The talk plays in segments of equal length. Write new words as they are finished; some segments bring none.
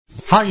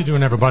How you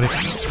doing, everybody?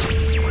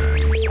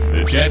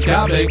 The Chet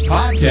Kalnick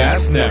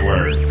Podcast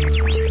Network.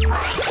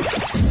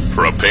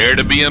 Prepare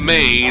to be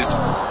amazed.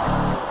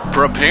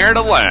 Prepare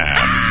to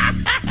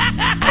laugh.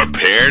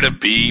 Prepare to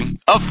be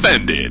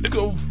offended.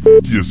 Go f***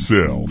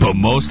 yourself. But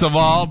most of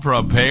all,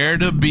 prepare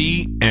to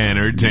be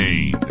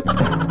entertained.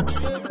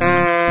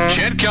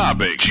 Chet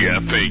Kalnick,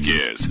 Jeff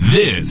Akins.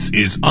 This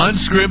is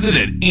Unscripted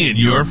and In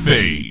Your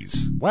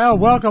Face. Well,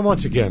 welcome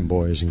once again,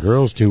 boys and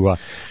girls, to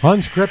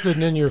Unscripted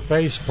and In Your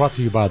Face, brought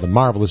to you by the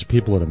marvelous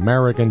people at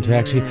American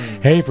Taxi.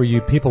 Hey, for you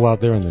people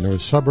out there in the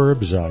north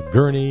suburbs,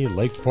 Gurnee,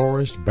 Lake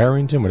Forest,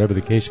 Barrington, whatever the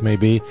case may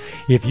be,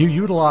 if you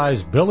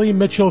utilize Billy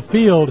Mitchell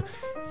Field,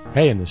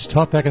 hey, in this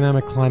tough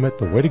economic climate,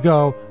 the way to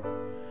go,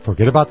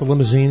 forget about the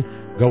limousine,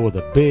 go with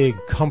a big,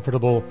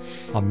 comfortable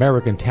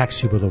American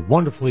Taxi with a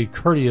wonderfully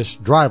courteous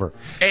driver.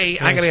 Hey,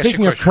 I got to ask you a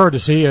Speaking of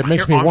courtesy, it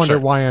makes me wonder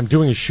why I'm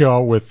doing a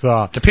show with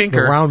the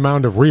round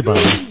mound of rebound.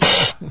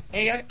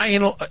 Hey, I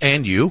know,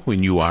 and you,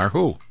 when you are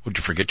who? Would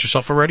you forget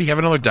yourself already? Have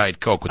another Diet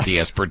Coke with the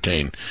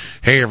aspartame.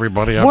 Hey,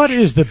 everybody. What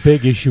is the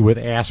big issue with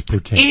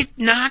aspartame? It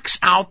knocks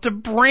out the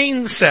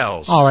brain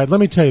cells. All right, let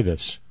me tell you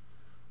this.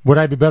 Would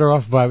I be better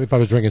off if I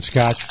was drinking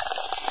scotch?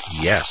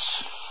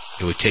 Yes.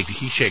 It would take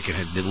he's shaking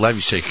it.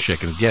 Levy's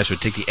shaking it. Yes, it would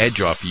take the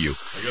edge off of you.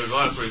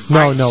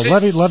 No.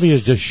 Levy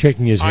is just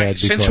shaking his head.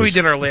 Since we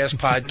did our last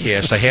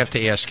podcast, I have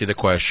to ask you the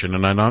question,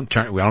 and I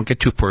don't get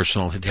too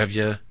personal. Have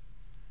you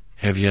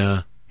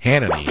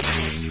had any? I mean,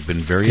 you've been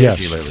very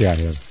edgy lately. Yeah, I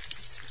have.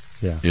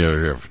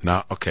 Yeah.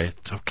 Now, okay,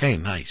 okay,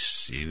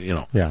 nice. You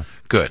know. Yeah.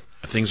 Good.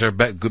 Things are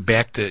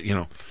back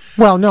to.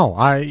 Well, no,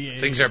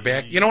 things are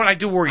back. You know what? I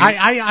do worry.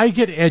 I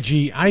get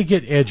edgy. I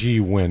get edgy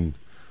when.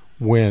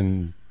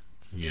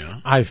 Yeah.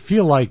 I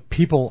feel like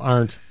people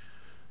aren't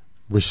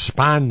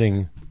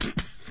responding.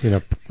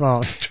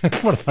 Well,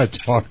 what am I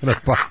talking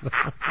about?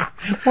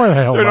 Where the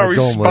hell They're am I not going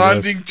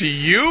responding with this? to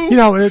you?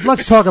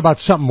 Let's talk about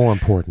something more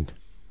important.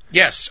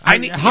 Yes.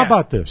 How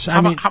about this? How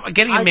about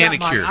getting a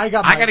manicure? I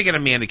got to get a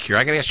manicure.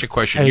 I got to ask you a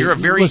question. Hey,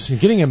 listen,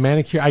 getting a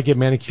manicure, I get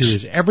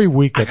manicures every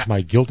week. That's my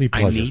guilty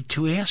pleasure. I need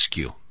to ask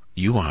you.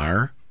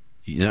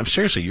 I'm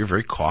seriously, you're a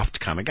very coughed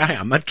kind of guy.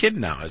 I'm not kidding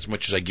now. As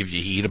much as I give you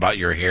heat about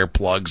your hair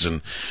plugs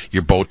and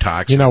your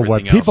Botox you know and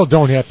everything what? People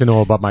don't have to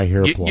know about my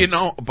hair plugs.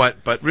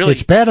 But really.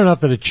 It's bad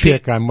enough that a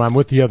chick I'm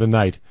with the other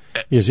night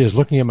is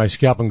looking at my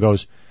scalp and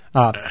goes,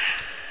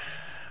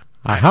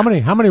 how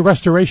many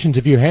restorations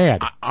have you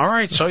had? All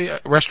right, so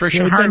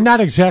restoration hard. Not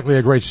exactly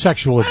a great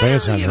sexual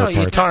advance on her part.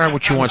 You tell her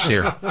what she wants to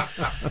hear.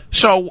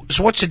 So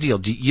what's the deal?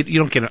 You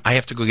don't get? I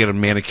have to go get a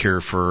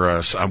manicure for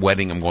a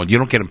wedding. I'm going. You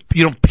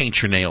don't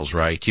paint your nails,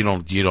 right?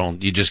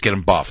 You just get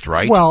them buffed,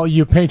 right? Well,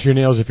 you paint your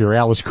nails if you're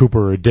Alice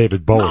Cooper or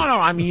David Bowie. No.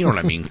 I mean, you know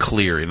what I mean.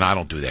 Clear, and I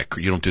don't do that.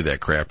 You don't do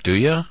that crap, do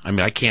you? I mean,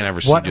 I can't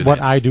ever do that.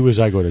 What I do is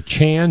I go to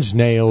Chan's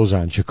Nails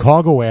on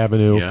Chicago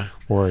Avenue. Yeah.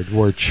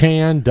 Where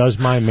Chan does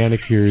my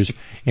manicures,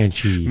 and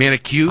she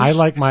manicures. I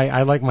like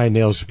my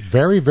nails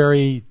very,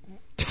 very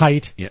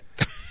tight. Yeah.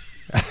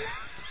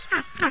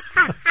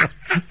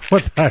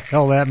 What the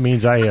hell that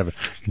means? I have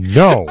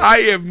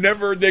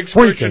never heard the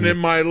expression in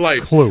my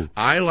life. Clue.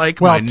 I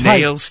like my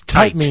nails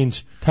tight.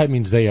 Tight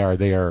means they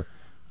are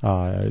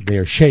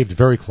shaved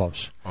very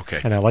close.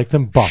 Okay. And I like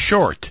them buffed.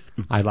 Short.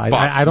 I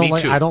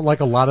don't like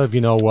a lot of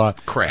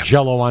crap.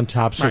 Jello on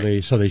top so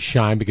they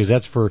shine, because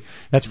that's for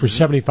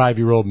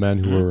 75-year-old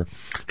men who are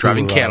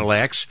driving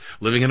Cadillacs,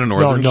 living in the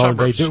northern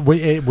suburbs. They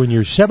do. When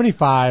you're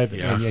 75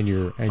 and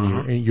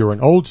you're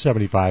an old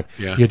 75,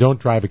 you don't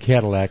drive a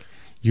Cadillac.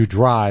 You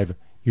drive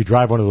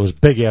one of those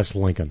big ass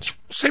Lincolns.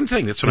 Same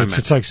thing. That's what I meant.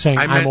 It's like saying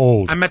I'm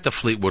old. I met the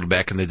Fleetwood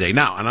back in the day.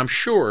 Now, and I'm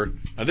sure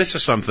this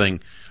is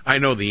something I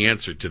know the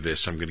answer to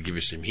this. I'm going to give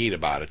you some heat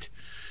about it.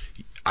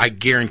 I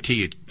guarantee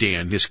you,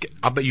 Dan.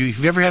 I'll bet you.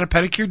 Have you ever had a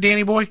pedicure,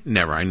 Danny boy?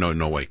 Never. I know.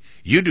 No way.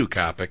 You do,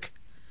 Kopic.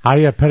 I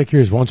have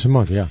pedicures once a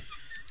month. Yeah.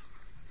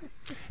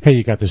 Hey,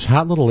 you got this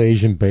hot little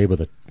Asian babe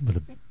with a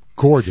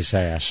gorgeous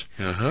ass.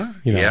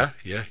 Yeah.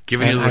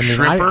 Giving you a little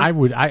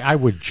shrimper. I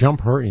would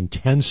jump her in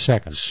 10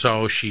 seconds.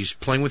 So she's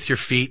playing with your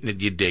feet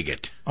and you dig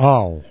it.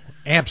 Oh,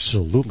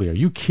 absolutely. Are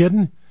you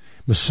kidding?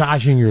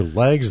 Massaging your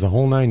legs, the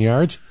whole 9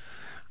 yards.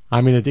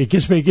 I mean, it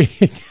gets me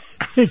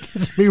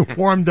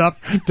warmed up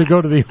to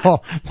go to the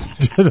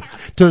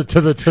to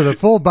the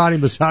full body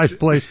massage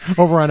place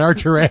over on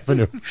Archer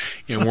Avenue.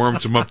 And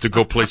warms him up to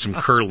go play some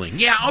curling.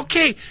 Yeah,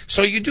 okay.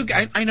 So you do.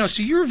 I know.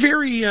 So you're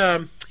very.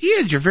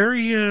 You're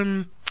very.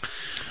 You're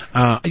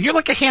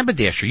like a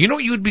haberdasher. You know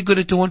what you would be good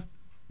at doing?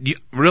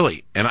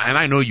 Really, and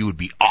I know you would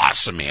be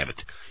awesome at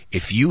it.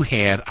 If you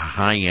had a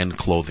high-end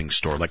clothing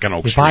store, like an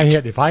Oak Street.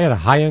 If I had a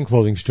high-end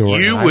clothing store,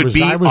 I was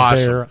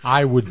awesome. There,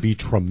 I would be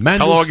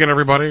tremendous. Hello again,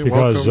 everybody.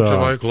 Because, welcome to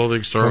my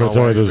clothing store. I'm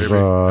tell you,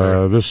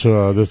 this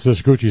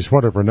Gucci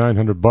sweater for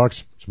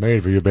 $900. It's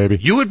made for you, baby.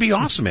 You would be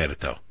awesome at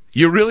it, though.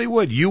 You really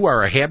would. You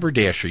are a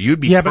haberdasher. You'd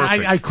be perfect.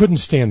 But I couldn't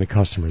stand the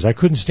customers. I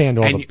couldn't stand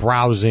all the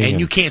browsing.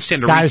 And you can't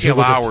stand the retail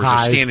hours of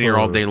standing here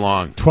all day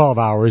long. 12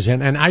 hours.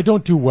 And I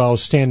don't do well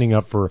standing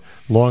up for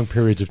long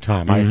periods of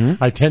time.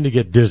 I tend to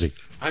get dizzy.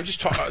 I'm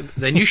just talking.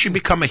 Then you should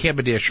become a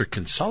haberdasher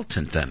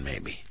consultant. Then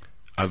maybe.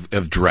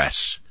 of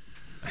dress.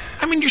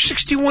 I mean, you're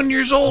 61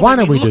 years old. Why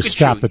don't we just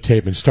stop the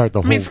tape and start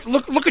the whole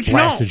look at you.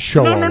 blasted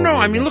show? No.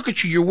 I mean, look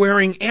at you. You're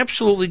wearing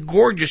absolutely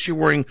gorgeous. You're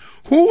wearing,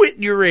 who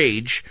at your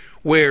age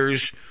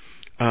wears,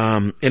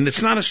 and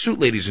it's not a suit,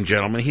 ladies and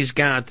gentlemen. He's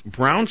got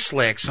brown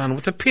slacks on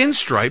with a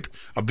pinstripe,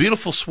 a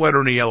beautiful sweater,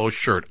 and a yellow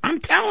shirt. I'm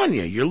telling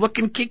you, you're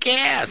looking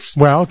kick-ass.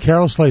 Well,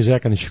 Carol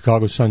Slazak in the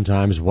Chicago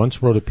Sun-Times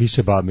once wrote a piece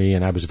about me,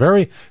 and I was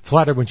very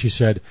flattered when she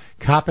said,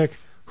 Kopic,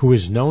 who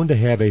is known to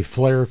have a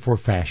flair for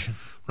fashion.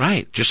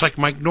 Right, just like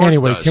Mike North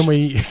anyway, does. can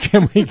we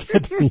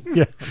get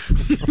to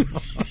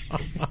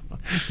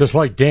just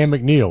like Dan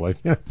McNeil.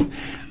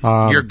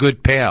 You're a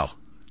good pal.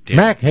 Dan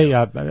Mac, hey,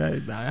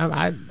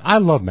 I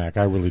love Mac,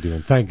 I really do,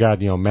 and thank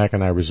God, Mac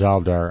and I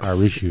resolved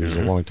our issues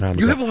a long time ago.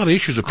 You have a lot of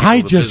issues with people I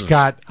in the just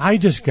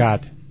business.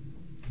 got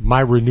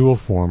my renewal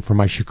form for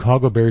my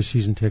Chicago Bears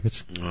season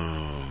tickets.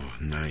 Oh,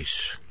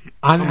 nice.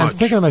 I'm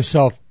thinking to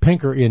myself,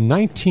 Pinker, in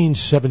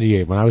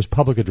 1978, when I was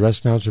public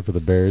address announcer for the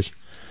Bears,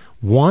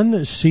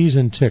 one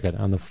season ticket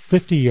on the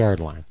 50-yard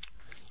line.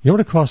 You know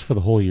what it cost for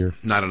the whole year?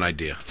 Not an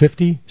idea.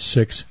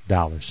 $56.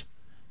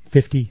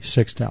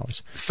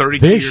 $56.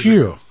 32 years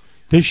ago.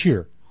 This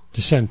year,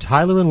 to send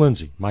Tyler and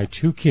Lindsay, my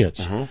two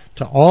kids,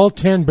 to all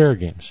 10 Bear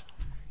games.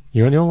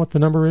 You know what the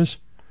number is?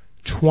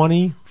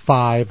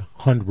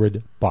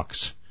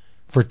 $2,500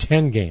 for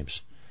 10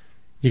 games.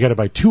 You got to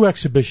buy 2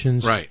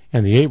 exhibitions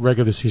and the 8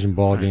 regular season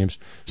ball games.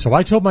 So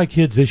I told my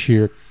kids this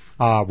year,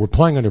 we're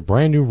playing under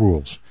brand new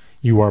rules.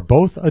 You are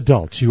both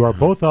adults. You are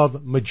both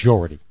of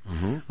majority.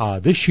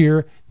 This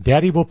year,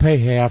 Daddy will pay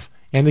half,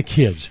 and the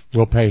kids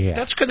will pay half.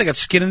 That's good. They got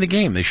skin in the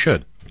game. They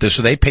should.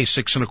 So they pay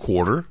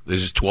 $6.25.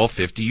 This is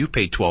 $12.50. You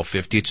pay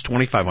 $12.50. It's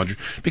 $2,500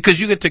 because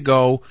you get to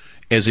go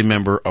as a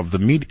member of the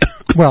media.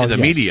 Well,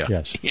 media.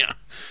 Yes. Yeah.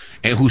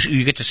 And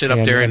you get to sit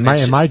up there and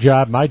my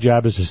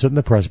job is to sit in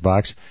the press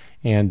box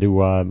and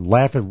to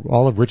laugh at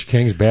all of Rich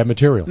King's bad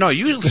material. No,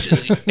 you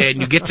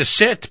get to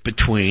sit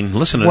between.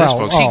 Listen to this,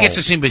 folks. He gets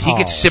to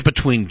sit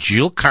between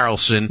Jill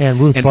Carlson and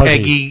Ruth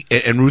Peggy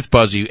and Ruth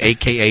Buzzy,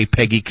 aka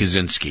Peggy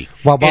Kaczynski.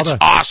 It's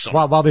awesome.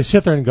 While they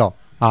sit there and go,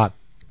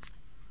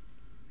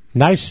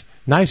 nice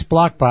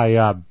block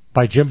by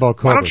Jimbo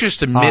Covert. Why don't you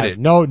just admit it?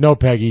 No,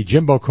 Peggy.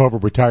 Jimbo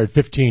Covert retired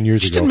 15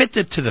 years ago. Just admit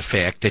it to the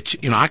fact that,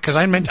 because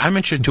I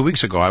mentioned 2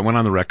 weeks ago, I went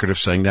on the record of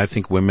saying that I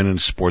think women and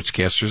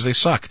sportscasters, they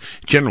suck.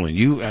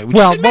 Generally,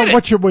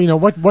 what's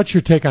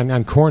your take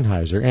on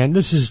Kornheiser? And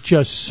this is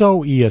just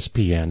so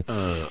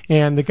ESPN.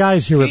 And the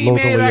guys here at local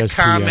ESPN. He made a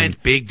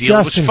comment, big deal.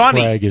 Justin It was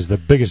funny. Craig is the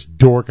biggest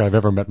dork I've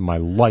ever met in my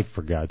life,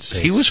 for God's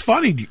sake. He was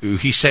funny.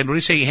 He said, what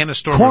did he say? Hannah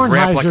Storm would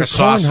rap like a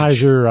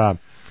sausage.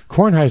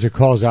 Kornheiser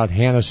calls out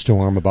Hannah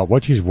Storm about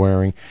what she's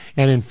wearing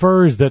and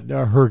infers that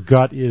her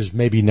gut is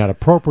maybe not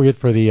appropriate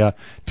for the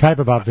type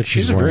of outfit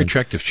she's wearing. She's a very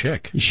attractive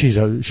chick. She's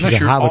a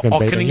hot-looking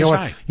baby.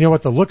 You know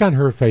what? The look on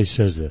her face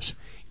says this.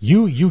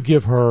 You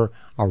give her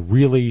a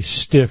really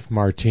stiff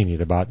martini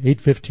at about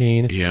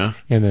 8:15. Yeah.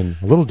 And then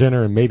a little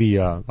dinner and maybe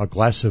a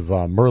glass of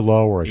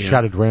Merlot or a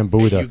shot of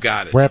Drambuie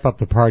to wrap up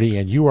the party,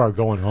 and you are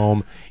going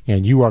home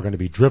and you are going to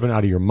be driven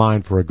out of your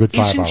mind for a good 5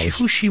 hours. Isn't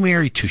who's she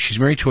married to? She's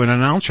married to an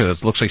announcer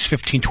that looks like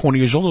 15, 20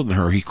 years older than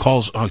her. He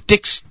calls not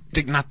Dick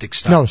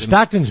Stockton. No,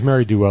 Stockton's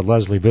married to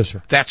Leslie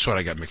Visser. That's what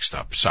I got mixed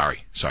up.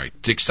 Sorry.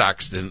 Dick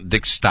Stockton.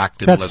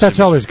 That's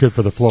always good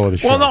for the flow of the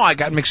show. Well, no, I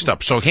got mixed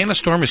up. So Hannah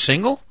Storm is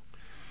single?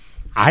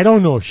 I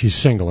don't know if she's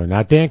single or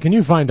not. Dan, can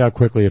you find out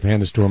quickly if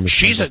Hannah Storm is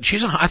single?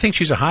 I think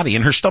she's a hottie,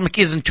 and her stomach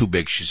isn't too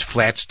big. She's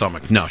flat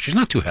stomach. No, she's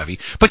not too heavy.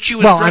 But she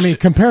was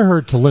compare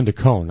her to Linda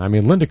Cohn.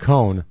 Linda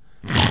Cohn,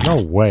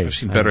 no way. I've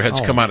seen better heads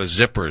come out of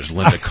zippers,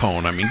 Linda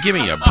Cohn. Give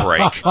me a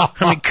break.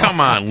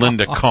 Come on,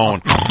 Linda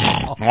Cohn.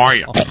 How are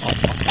you?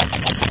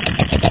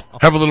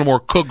 Have a little more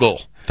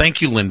kugel.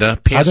 Thank you, Linda.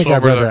 I think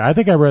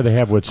I'd rather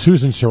have what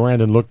Susan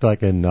Sarandon looked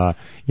like in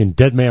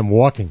Dead Man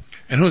Walking.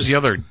 And who's the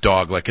other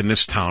dog, like in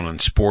this town in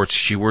sports?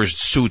 She wears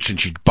suits and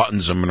she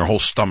buttons them in her whole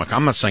stomach.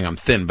 I'm not saying I'm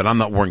thin, but I'm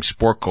not wearing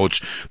sport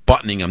coats,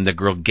 buttoning them. The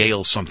girl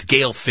Gail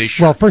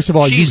Fisher. Well, first of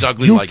all, she's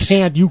ugly.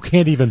 You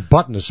can't even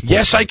button a sport coat.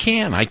 Yes, I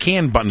can. I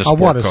can button a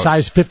sport coat. A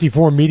size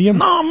 54 medium?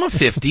 No, I'm a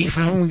 50.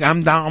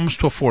 I'm down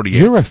almost to a 48.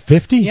 You're a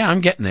 50? Yeah, I'm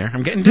getting there.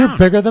 I'm getting down. You're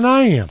bigger than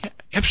I am.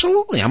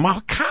 Absolutely. I'm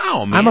a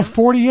cow, man. I'm a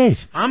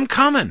 48. I'm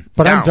coming.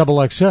 But down. I'm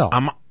double XL.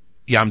 I'm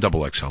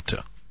double XL too.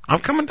 I'm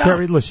coming down.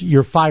 Barry, listen,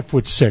 you're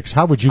 5'6".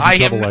 How would you be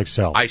double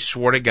XL? I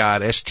swear to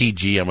God,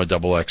 STG, I'm a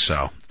double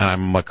XL,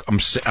 and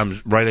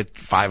I'm right at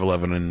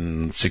 5'11"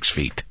 and 6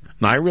 feet.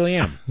 No, I really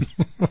am.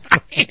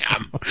 I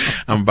am.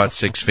 I'm about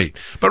 6 feet.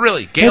 But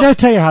really, Gail. Did I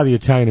tell you how the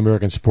Italian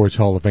American Sports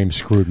Hall of Fame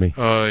screwed me?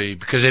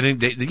 Because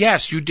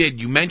yes, you did.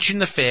 You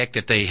mentioned the fact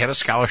that they had a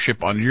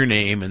scholarship under your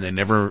name, and they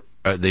never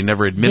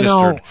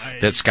administered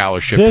that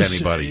scholarship to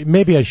anybody.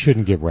 Maybe I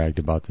shouldn't get ragged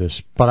about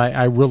this, but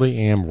I really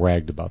am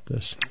ragged about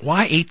this.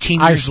 Why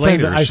 18 years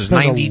later? This is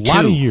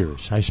 92.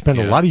 I spent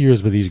a lot of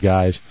years with these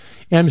guys.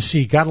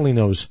 MC, God only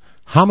knows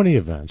how many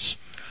events,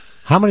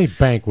 how many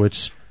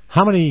banquets,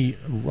 how many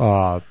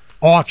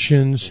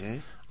auctions,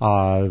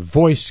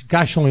 voiced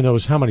gosh only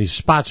knows how many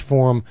spots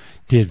for him,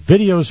 did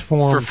videos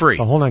for him. For free.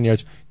 The whole 9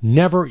 yards.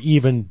 Never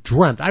even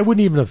dreamt. I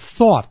wouldn't even have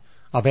thought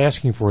of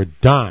asking for a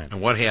dime.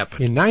 And what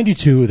happened? In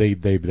 92,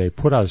 they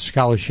put out a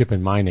scholarship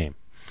in my name.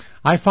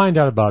 I find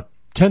out about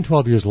 10,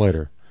 12 years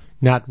later,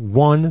 not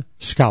one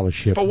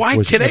scholarship But why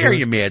was today ever are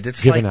you mad?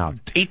 It's given like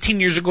out. 18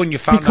 years ago and you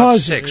found out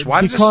 6.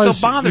 Why does it still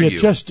bother you?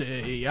 Just,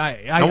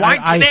 why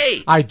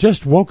today? I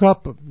just woke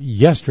up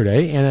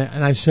yesterday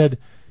and I said,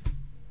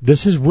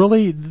 this is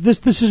really,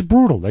 this is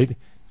brutal. They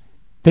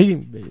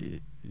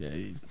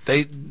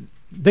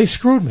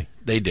screwed me.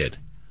 They did.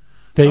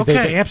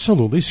 They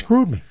absolutely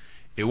screwed me.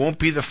 It won't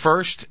be the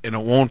first, and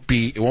it won't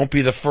be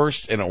the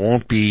first, and it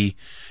won't be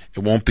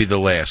the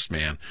last,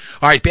 man.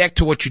 All right, back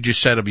to what you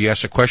just said. You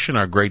asked a question.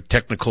 Our great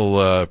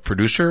technical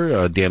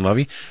producer, Dan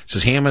Levy,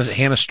 says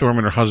Hannah Storm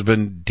and her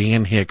husband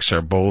Dan Hicks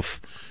are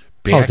both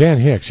back. Oh, Dan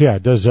Hicks, yeah,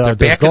 does they're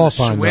back golf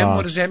in the swim. on.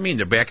 What does that mean?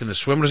 They're back in the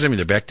swim. What does that mean?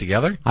 They're back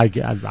together? I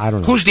don't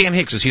know. Who's Dan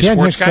Hicks? Is he a Dan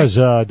sports Hicks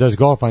guy? does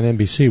golf on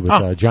NBC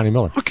with Johnny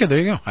Miller. Okay, there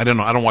you go. I don't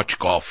know. I don't watch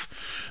golf.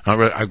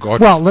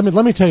 Well,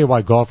 let me tell you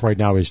why golf right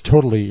now is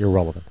totally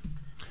irrelevant.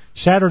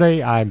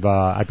 Saturday, I've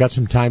got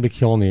some time to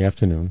kill in the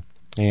afternoon,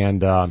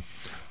 and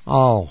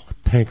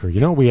Pinker, you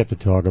know what we have to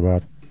talk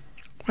about?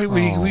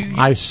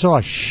 I saw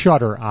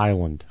Shutter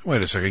Island.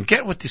 Wait a second.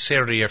 Get with the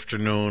Saturday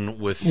afternoon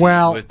with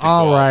Well, with the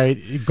all golf.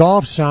 right.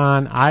 Golf's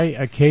on. I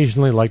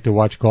occasionally like to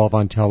watch golf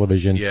on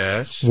television.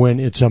 Yes. When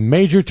it's a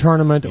major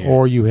tournament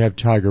or you have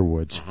Tiger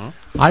Woods.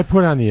 I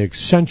put on the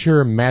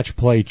Accenture Match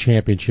Play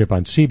Championship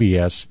on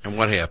CBS. And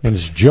what happened? And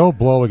it's Joe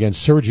Blow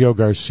against Sergio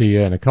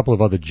Garcia and a couple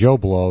of other Joe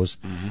Blows.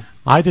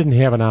 I didn't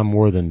have it on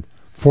more than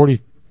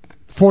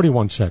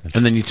 41 seconds.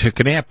 And then you took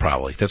a nap,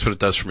 probably. That's what it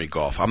does for me,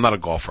 golf. I'm not a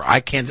golfer. I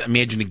can't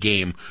imagine a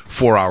game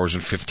 4 hours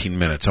and 15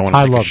 minutes.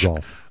 I love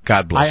golf.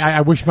 God bless you.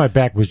 I wish my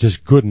back was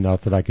just good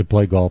enough that I could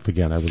play golf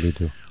again. I really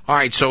do. All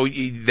right, so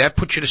that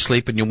put you to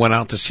sleep, and you went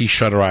out to see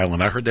Shutter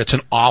Island. I heard that's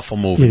an awful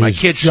movie. My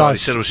kids saw it. They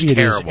said it was terrible.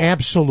 It is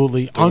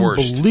absolutely The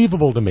worst.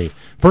 unbelievable to me.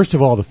 First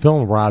of all, the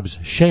film robs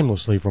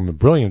shamelessly from a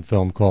brilliant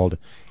film called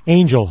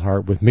Angel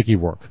Heart with Mickey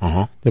Rourke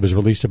that was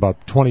released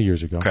about 20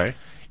 years ago. Okay.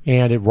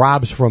 And it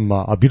robs from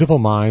A Beautiful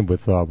Mind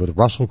with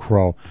Russell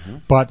Crowe.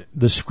 But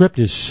the script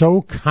is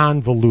so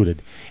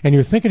convoluted. And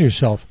you're thinking to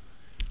yourself,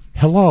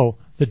 hello,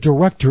 the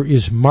director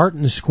is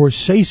Martin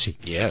Scorsese.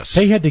 Yes.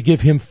 They had to give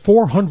him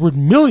 $400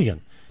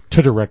 million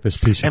to direct this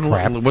piece of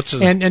crap. And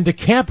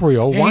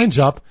DiCaprio winds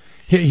up,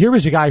 here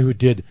is a guy who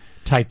did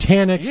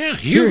Titanic. Yeah,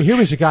 huge. Here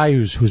is a guy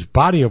whose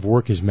body of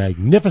work is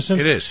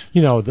magnificent. It is.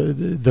 You know,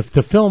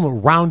 the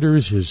film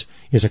Rounders is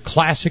a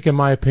classic in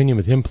my opinion,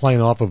 with him playing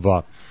off of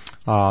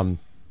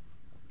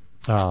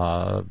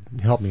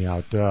help me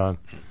out. No,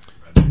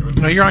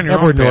 you're on your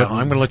Edward own, pal. Norton.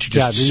 I'm going to let you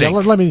just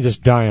sink. Let me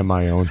just die on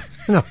my own.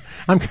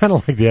 I'm kind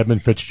of like the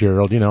Edmund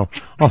Fitzgerald,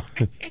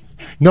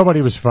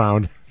 nobody was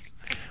found.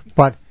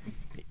 But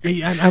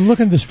I'm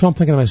looking at this film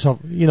thinking to myself,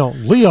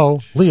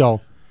 Leo,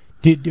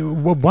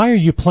 why are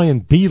you playing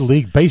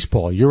B-League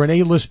baseball? You're an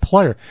A-list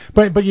player.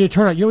 But you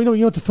turn out, you know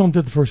what the film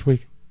did the first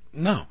week?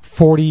 No.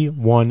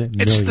 41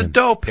 million. It's the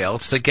dough, pal.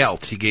 It's the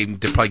gelt. They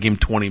probably gave him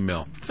 20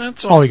 mil.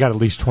 That's all. Oh, he got at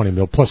least 20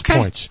 mil plus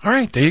points. All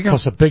right, there you go.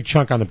 Plus a big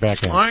chunk on the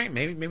back end. All right,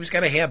 maybe he's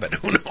got a habit.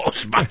 Who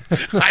knows?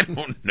 I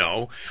don't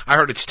know. I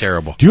heard it's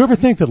terrible. Do you ever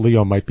think that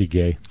Leo might be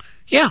gay?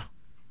 Yeah,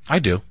 I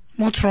do.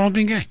 What's wrong with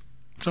being gay?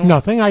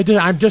 Nothing.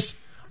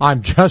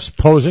 I'm just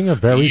posing a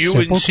very simple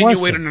question. You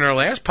insinuated in our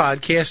last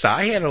podcast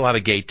I had a lot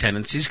of gay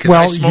tendencies because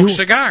I smoke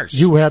cigars.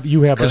 You have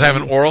because I have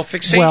an oral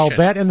fixation. Well,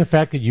 that and the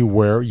fact that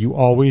you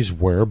always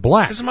wear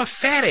black. Because I'm a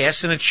fat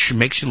ass and it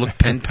makes you look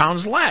 10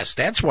 pounds less.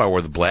 That's why I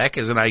wear the black.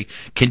 As I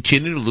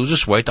continue to lose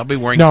this weight, I'll be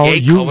wearing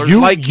gay colors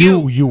like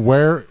you. You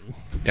wear.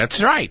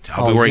 That's right.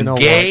 I'll be wearing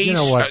gay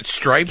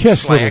striped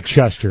Kiss slacks. Little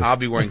Chester. I'll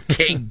be wearing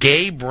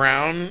gay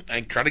brown.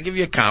 I try to give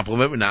you a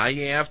compliment, but now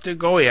you have to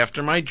go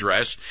after my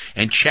dress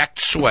and checked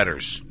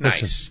sweaters.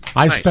 Nice. Listen,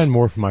 I spend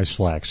more for my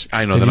slacks.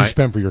 I know than you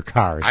spend for your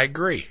cars. I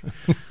agree.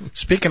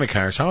 Speaking of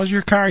cars, how was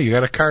your car? You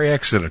got a car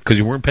accident because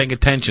you weren't paying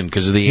attention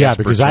because of the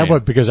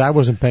because I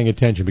wasn't paying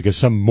attention because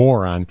some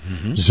moron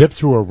zipped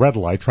through a red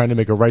light trying to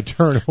make a right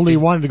turn. Only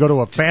wanted to go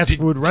to a fast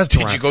food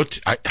restaurant. Did you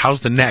go? How's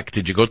the neck?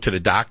 Did you go to the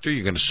doctor?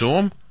 You're going to sue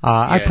him?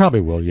 I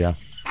probably will, yeah.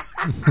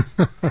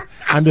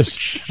 I'm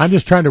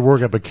just trying to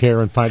work up a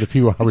care and find a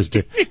few hours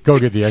to go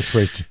get the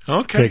X-rays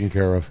taken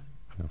care of.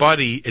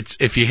 Buddy,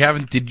 if you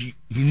haven't, you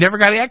never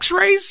got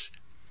X-rays?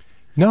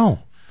 No,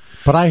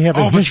 but I have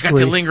a history. But you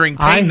got the lingering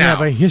pain now. I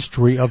have a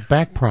history of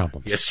back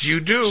problems. Yes, you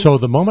do. So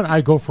the moment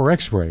I go for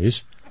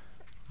X-rays,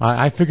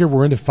 I figure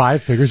we're into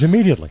 5 figures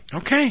immediately.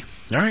 Okay.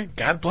 All right.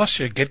 God bless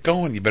you. Get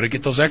going. You better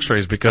get those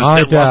X-rays because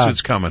that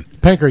lawsuit's coming.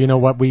 Pinker, you know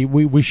what?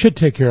 We should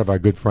take care of our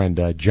good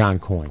friend John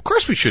Coyne. Of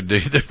course we should.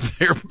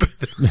 They're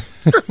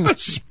a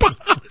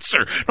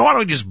sponsor. No, why don't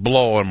we just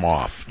blow them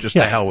off? Just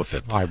to hell with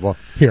it. All right. Well,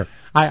 here.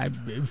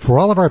 For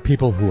all of our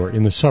people who are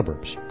in the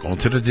suburbs. Going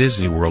to the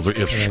Disney World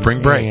or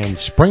spring break. And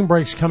spring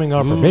break's coming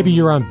up, or maybe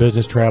you're on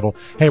business travel.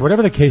 Hey,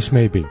 whatever the case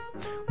may be,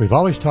 we've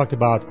always talked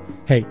about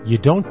Hey, you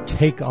don't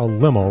take a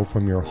limo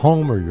from your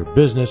home or your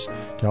business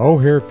to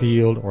O'Hare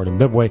Field or to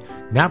Midway,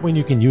 not when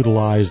you can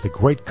utilize the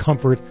great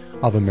comfort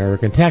of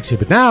American Taxi.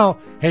 But now,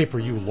 hey, for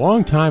you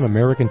longtime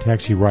American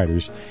Taxi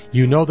riders,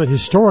 you know that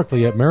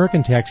historically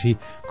American Taxi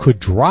could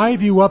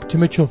drive you up to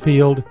Mitchell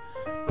Field,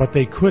 but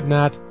they could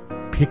not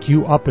pick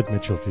you up at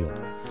Mitchell Field.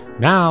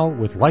 Now,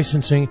 with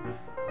licensing,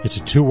 it's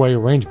a two-way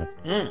arrangement.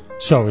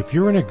 So if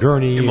you're in a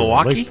Gurney In or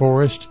Milwaukee? Lake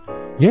Forest,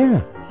 yeah.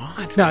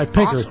 What? Now,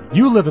 Pinker, Awesome.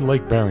 you live in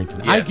Lake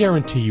Barrington. I Yes.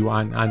 guarantee you,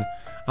 on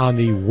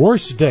the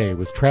worst day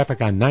with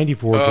traffic on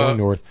 94 going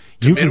north,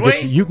 you can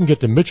Midway? get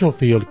to Mitchell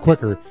Field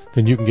quicker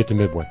than you can get to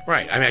Midway.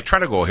 Right. I mean, I try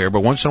to go here, but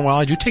once in a while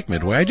I do take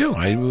Midway. I do.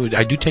 I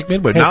do take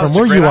Midway. Hey, Now from it's a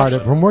where great you are option.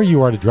 from where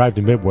you are to drive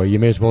to Midway, you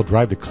may as well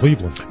drive to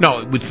Cleveland.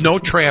 No, with no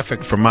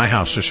traffic from my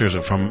house. So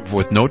seriously,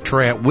 with no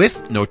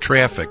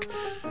traffic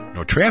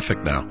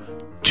now.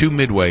 To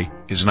Midway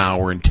is an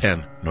hour and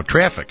 10. No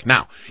traffic.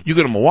 Now, you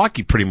go to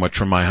Milwaukee pretty much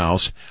from my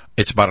house,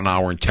 it's about an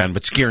hour and 10,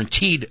 but it's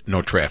guaranteed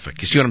no traffic.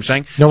 You see what I'm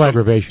saying? No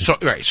aggravation.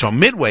 So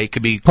Midway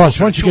could be Plus,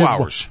 closer to 2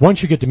 hours.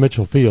 Once you get to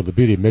Mitchell Field, the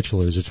beauty of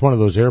Mitchell is it's one of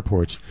those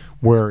airports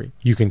where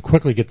you can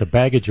quickly get the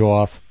baggage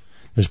off.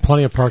 There's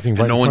plenty of parking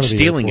right And no in front one's of the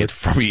stealing airport. it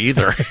from me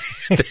either.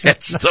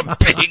 That's the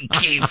big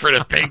key for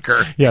the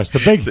Pinker. Yes, the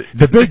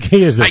big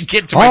key is this. I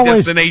get to my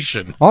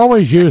destination.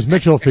 Always use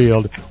Mitchell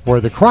Field,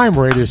 where the crime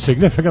rate is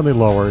significantly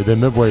lower than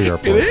Midway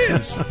Airport. It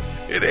is.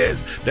 It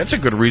is. That's a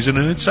good reason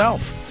in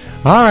itself.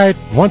 All right.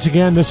 Once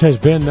again, this has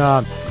been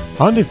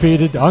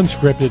Undefeated,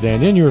 Unscripted,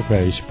 and In Your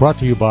Face, brought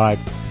to you by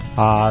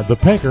The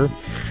Pinker.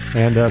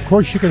 And, of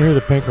course, you can hear The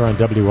Pinker on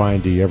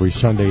WIND every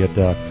Sunday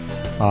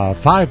at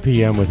 5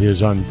 p.m. with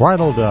his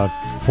unbridled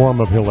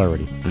form of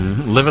hilarity.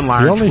 Living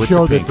large The only with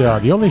show the that Pinker.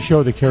 the only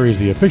show that carries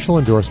the official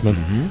endorsement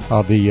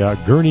of the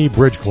Gurney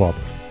Bridge Club.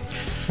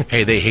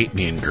 Hey, they hate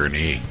me in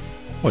Gurney.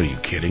 What are you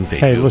kidding? They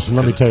Hey, do. listen,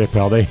 let me tell you,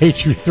 pal, they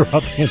hate you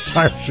throughout the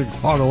entire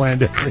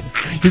Chicagoland area.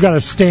 You got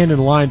to stand in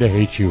line to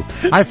hate you.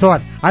 I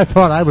thought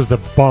I was the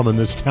bum in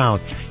this town.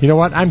 You know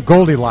what? I'm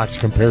Goldilocks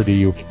compared to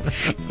you.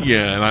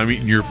 Yeah, and I'm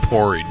eating your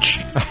porridge.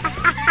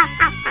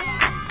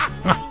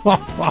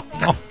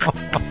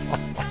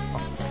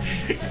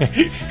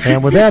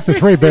 And with that, the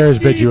Three Bears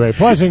bid you a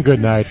pleasant good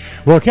night.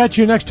 We'll catch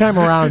you next time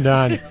around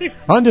on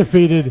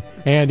Undefeated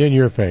and In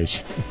Your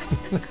Face.